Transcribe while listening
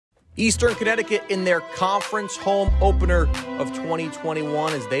Eastern Connecticut in their conference home opener of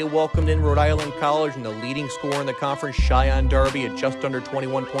 2021 as they welcomed in Rhode Island College and the leading scorer in the conference, Cheyenne Darby, at just under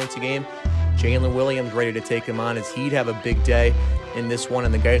 21 points a game. Jalen Williams ready to take him on as he'd have a big day in this one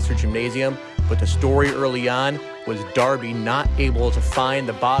in the Geisler Gymnasium. But the story early on was Darby not able to find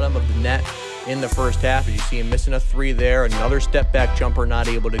the bottom of the net in the first half. As you see him missing a three there, another step back jumper not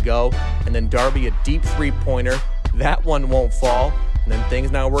able to go. And then Darby a deep three-pointer. That one won't fall. And then things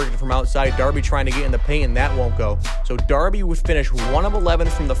now working from outside. Darby trying to get in the paint, and that won't go. So Darby would finish 1 of 11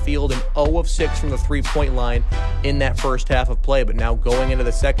 from the field and 0 of 6 from the three-point line in that first half of play. But now going into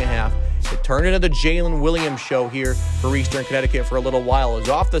the second half, it turned into the Jalen Williams show here for Eastern Connecticut for a little while. Is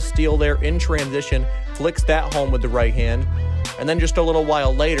off the steal there in transition, flicks that home with the right hand. And then just a little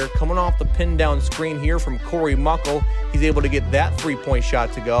while later, coming off the pin down screen here from Corey Muckle, he's able to get that three-point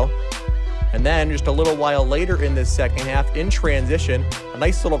shot to go. And then just a little while later in this second half, in transition, a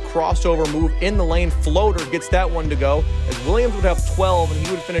nice little crossover move in the lane. Floater gets that one to go, as Williams would have 12, and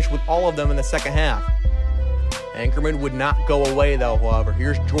he would finish with all of them in the second half. Anchorman would not go away, though, however.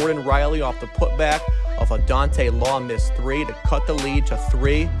 Here's Jordan Riley off the putback off a Dante Law missed three to cut the lead to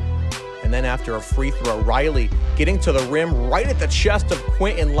 3. And then after a free throw, Riley getting to the rim right at the chest of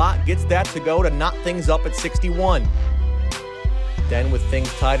Quentin Lott, gets that to go to knot things up at 61. Then with things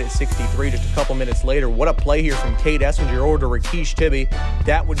tied at 63 just a couple minutes later, what a play here from Cade Essinger over to Rakesh Tibby.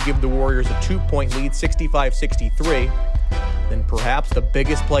 That would give the Warriors a 2-point lead, 65-63. Then perhaps the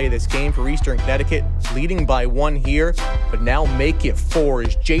biggest play of this game for Eastern Connecticut, leading by 1 here, but now make it 4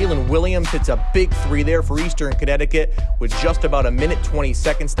 as Jalen Williams hits a big 3 there for Eastern Connecticut with just about a minute 20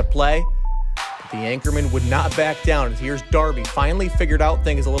 seconds to play. The Anchorman would not back down as here's Darby. Finally figured out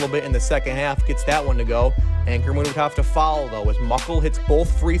things a little bit in the second half, gets that one to go. Anchorman would have to foul, though, as Muckle hits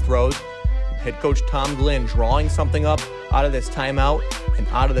both free throws. Head coach Tom Glynn drawing something up out of this timeout, and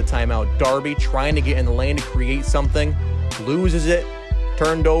out of the timeout, Darby trying to get in the lane to create something, loses it,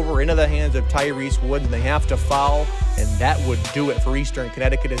 turned over into the hands of Tyrese Woods, and they have to foul, and that would do it for Eastern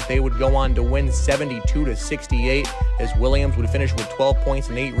Connecticut as they would go on to win 72-68 as Williams would finish with 12 points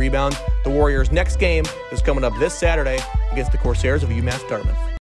and 8 rebounds. The Warriors' next game is coming up this Saturday against the Corsairs of UMass Dartmouth.